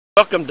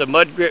Welcome to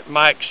Mud Grip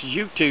Mike's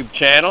YouTube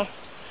channel.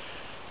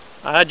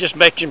 I just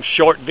make some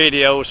short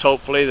videos,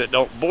 hopefully, that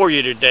don't bore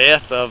you to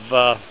death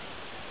of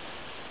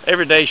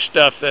everyday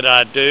stuff that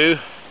I do.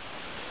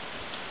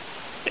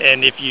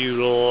 And if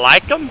you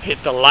like them,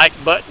 hit the like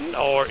button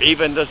or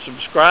even the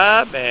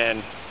subscribe.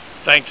 And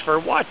thanks for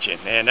watching.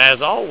 And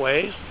as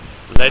always,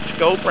 let's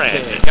go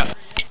Brandon.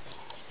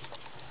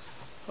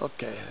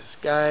 Okay, the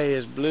sky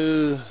is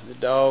blue. The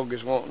dog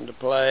is wanting to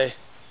play.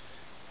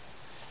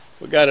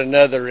 We got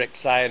another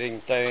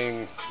exciting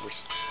thing we're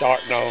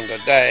starting on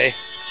today.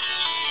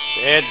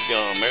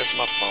 Dadgum, there's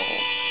my phone.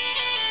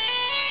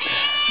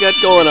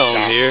 Got going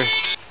on here.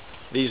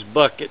 These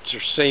buckets are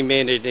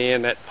cemented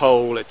in that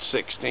pole that's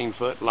 16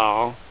 foot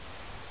long.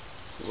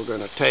 We're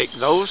going to take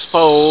those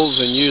poles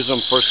and use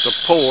them for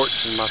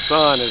supports, and my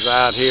son is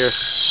out here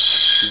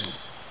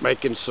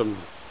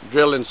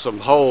drilling some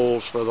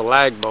holes for the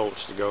lag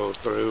bolts to go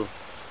through.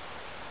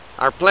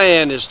 Our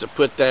plan is to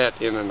put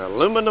that in an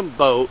aluminum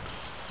boat,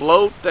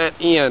 float that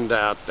end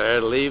out there,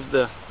 leave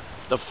the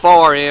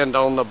far end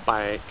on the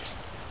bank,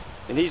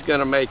 and he's going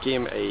to make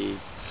him a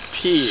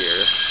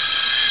pier.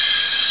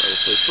 So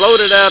if we float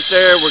it out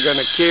there, we're going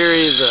to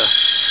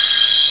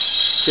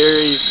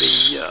carry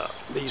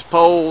these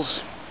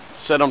poles,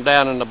 set them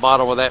down in the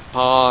bottom of that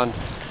pond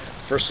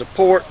for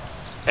support,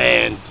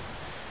 and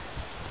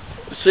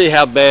see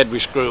how bad we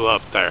screw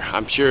up there.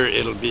 I'm sure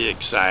it'll be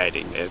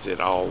exciting, as it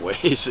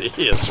always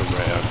is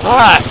around. All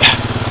right,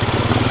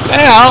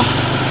 now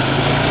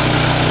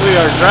we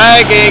are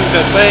dragging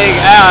the thing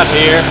out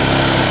here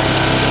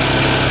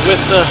with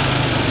the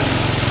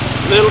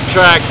little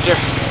tractor.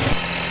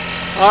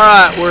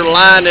 Alright, we're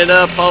lining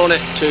up on it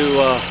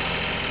to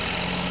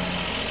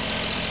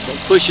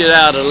push it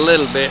out a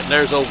little bit. And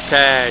there's old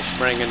Cash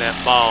bringing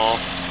that ball.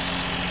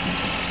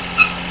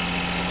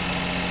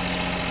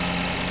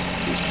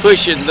 He's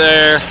pushing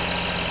there.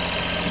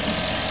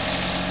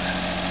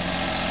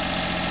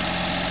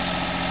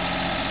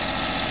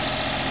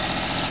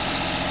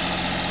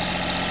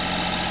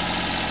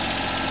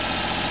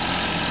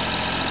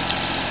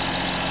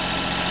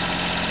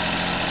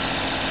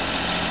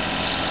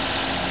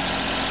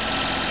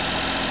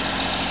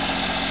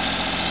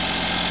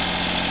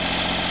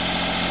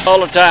 All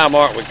the time,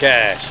 aren't we,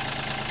 Cash?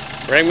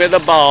 Bring me the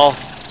ball.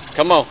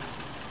 Come on.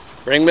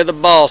 Bring me the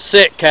ball.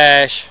 Sit,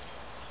 Cash.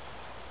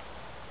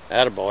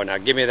 Attaboy. Now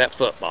give me that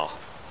football.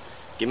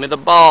 Give me the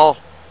ball.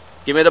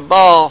 Give me the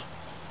ball.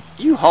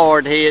 You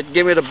hard head.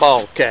 Give me the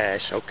ball,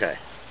 Cash. Okay.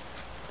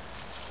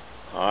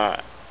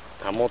 Alright.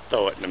 I'm going to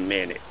throw it in a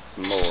minute.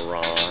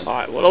 Moron.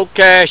 Alright, well, old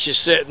Cash is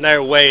sitting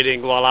there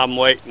waiting while I'm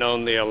waiting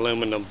on the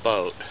aluminum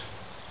boat.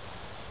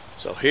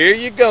 So here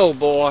you go,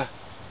 boy.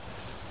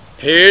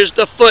 Here's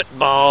the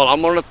football.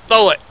 I'm going to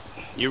throw it.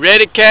 You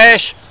ready,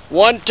 Cash?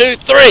 1, 2,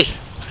 3.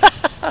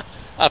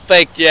 I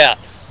faked you out.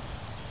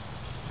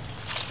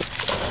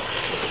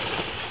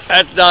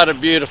 That's not a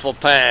beautiful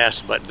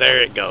pass, but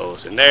there it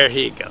goes. And there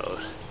he goes.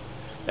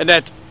 And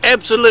that's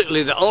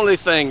absolutely the only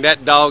thing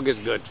that dog is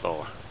good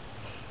for.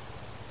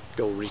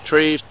 Go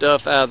retrieve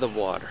stuff out of the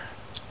water.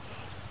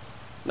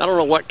 And I don't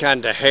know what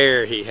kind of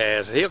hair he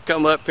has. He'll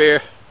come up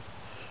here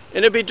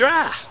and it'll be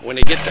dry when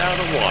he gets out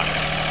of the water.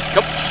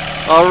 Come.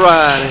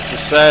 Alright, it's a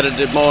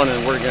Saturday morning.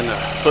 We're going to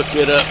hook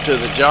it up to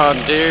the John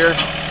Deere.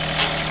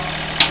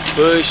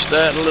 Push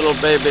that little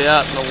baby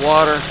out in the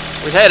water.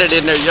 We had it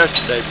in there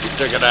yesterday, but we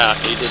took it out.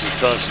 He didn't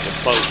trust the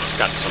boat. It's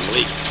got some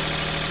leaks.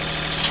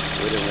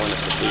 We didn't want it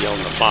to be on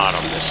the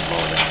bottom this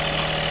morning.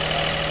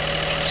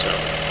 So,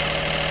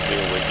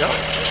 here we go.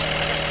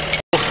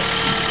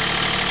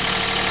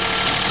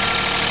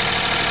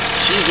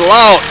 She's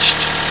launched.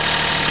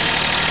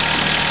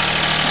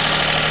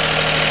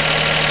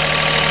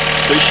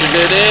 Pushing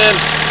it in.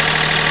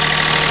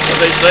 What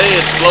they say,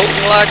 it's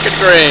floating like a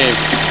dream.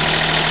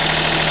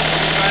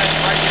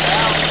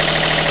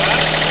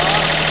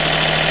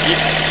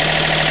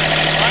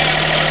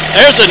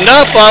 There's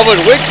enough of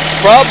it. We could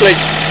probably,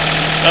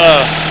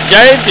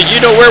 James, did you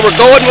know where we're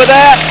going with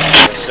that?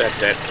 Set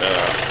that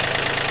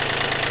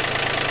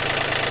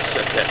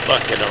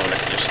bucket on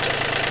it just to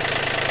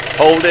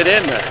hold it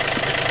in there.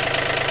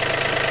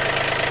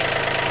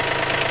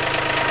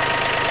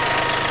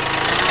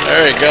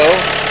 There you go.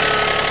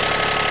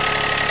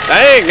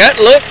 Dang, that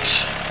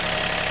looks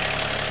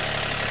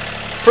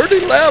pretty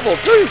level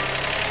too.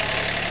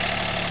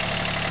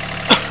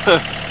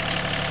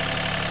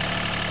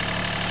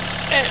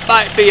 It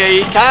might be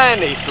a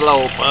tiny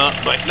slope up,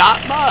 but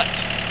not much.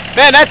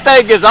 Man, that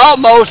thing is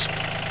almost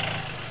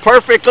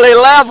perfectly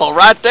level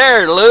right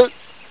there, Luke.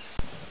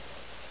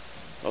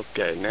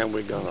 Okay, now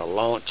we're gonna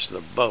launch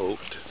the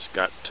boat. It's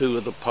got 2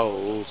 of the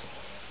poles.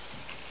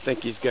 I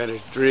think he's got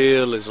his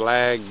drill, his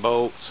lag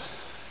bolts,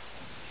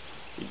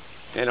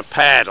 and a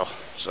paddle,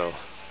 so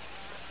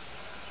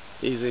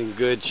he's in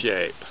good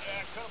shape. Yeah,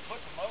 I could've put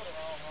the motor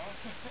on,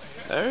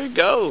 huh? There he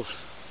goes.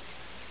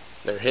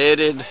 They're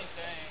headed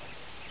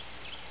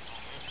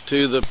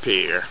to the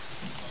pier.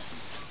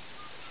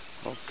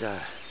 Okay.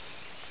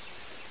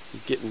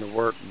 He's getting the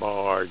work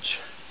barge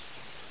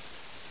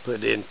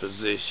put in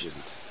position.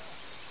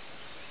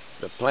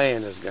 the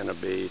plan is going to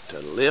be to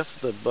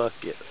lift the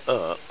bucket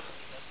up,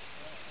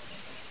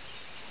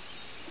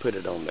 put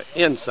it on the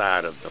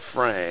inside of the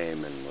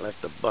frame, and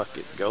let the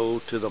bucket go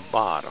to the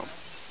bottom.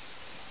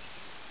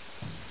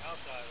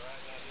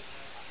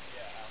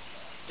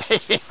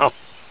 Damn.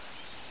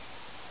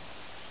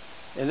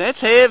 And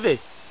that's heavy.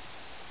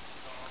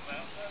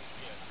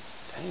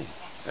 Dang.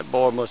 That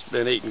boy must have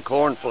been eating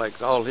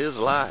cornflakes all his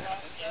life.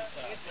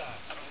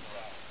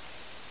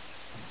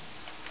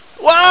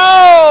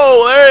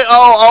 Whoa! There,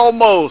 oh,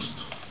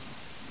 almost.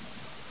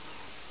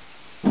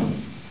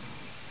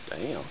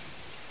 Damn.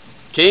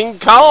 King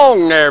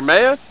Kong there,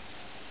 man.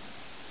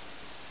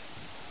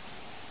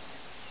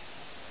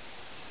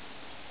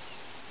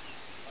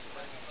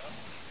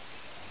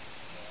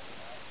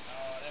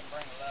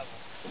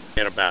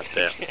 About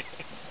that.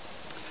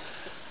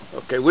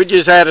 Okay, we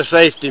just had a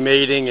safety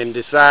meeting and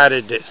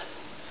decided that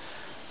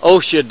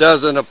OSHA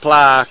doesn't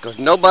apply because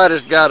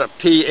nobody's got a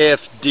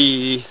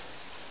PFD,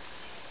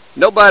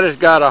 nobody's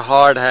got a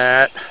hard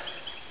hat.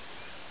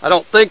 I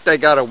don't think they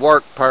got a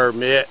work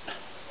permit,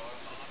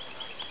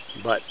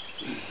 but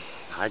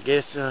I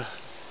guess the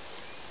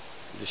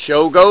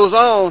show goes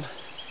on.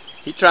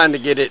 He's trying to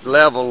get it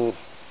level.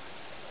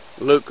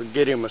 Luke could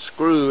get him a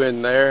screw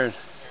in there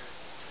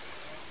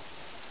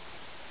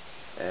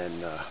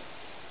and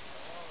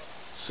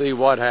see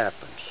what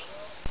happens.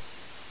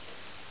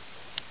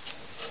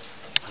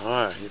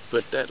 Alright, you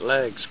put that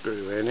lag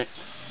screw in it.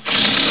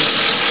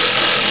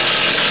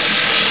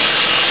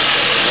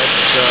 That's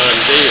a done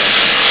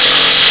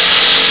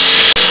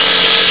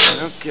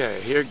deal.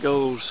 Okay, here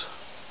goes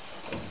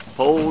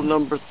pole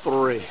number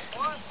 3.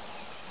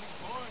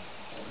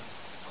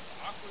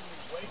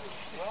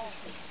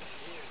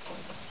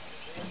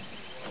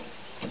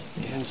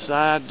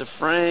 Inside the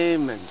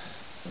frame, and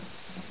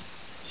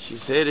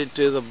she's headed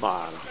to the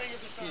bottom.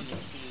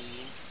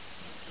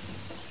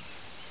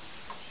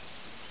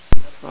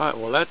 Alright,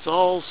 well that's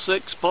all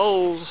 6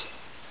 poles.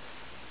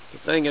 The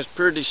thing is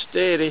pretty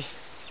steady.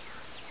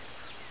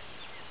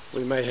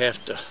 We may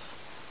have to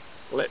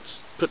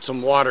put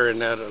some water in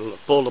that,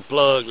 pull the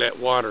plug, let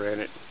water in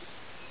it,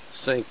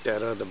 sink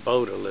that other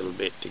boat a little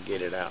bit to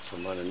get it out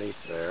from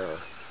underneath there.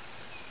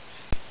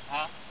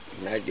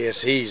 And I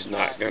guess he's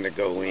not going to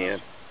go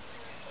in.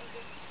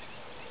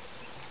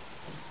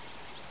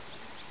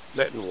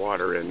 Letting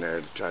water in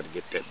there to try to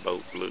get that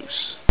boat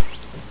loose.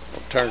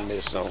 I'll turn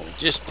this on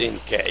just in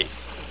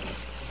case.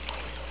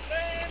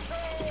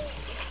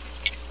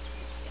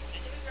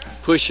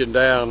 Pushing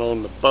down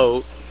on the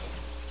boat,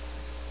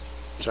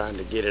 trying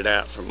to get it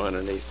out from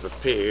underneath the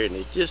pier, and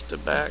he just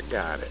about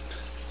got it.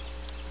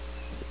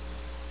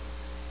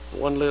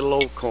 One little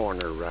old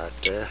corner right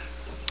there.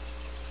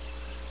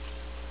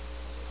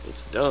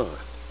 It's done.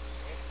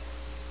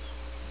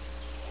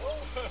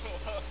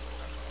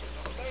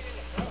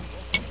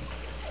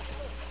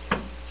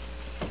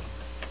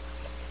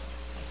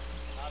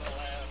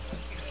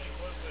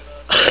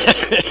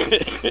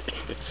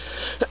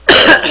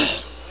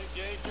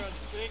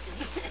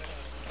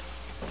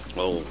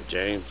 Oh,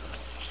 James.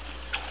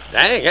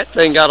 Dang, that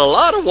thing got a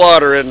lot of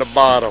water in the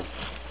bottom.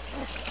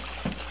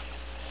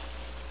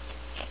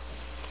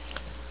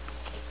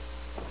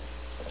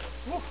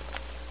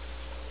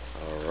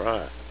 All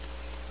right.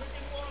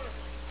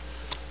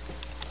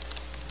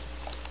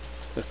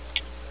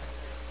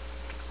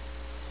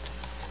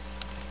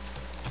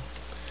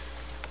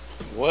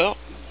 Well,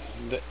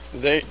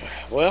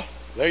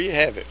 there you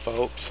have it,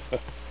 folks.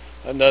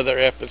 Another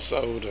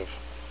episode of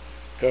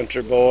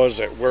Country Boys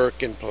at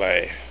Work and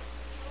Play.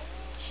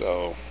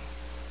 So,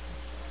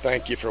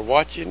 thank you for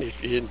watching.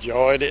 If you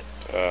enjoyed it,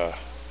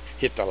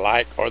 hit the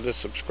like or the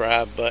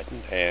subscribe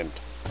button. And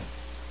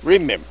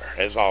remember,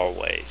 as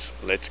always,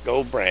 let's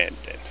go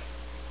Brandon.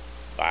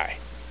 Bye.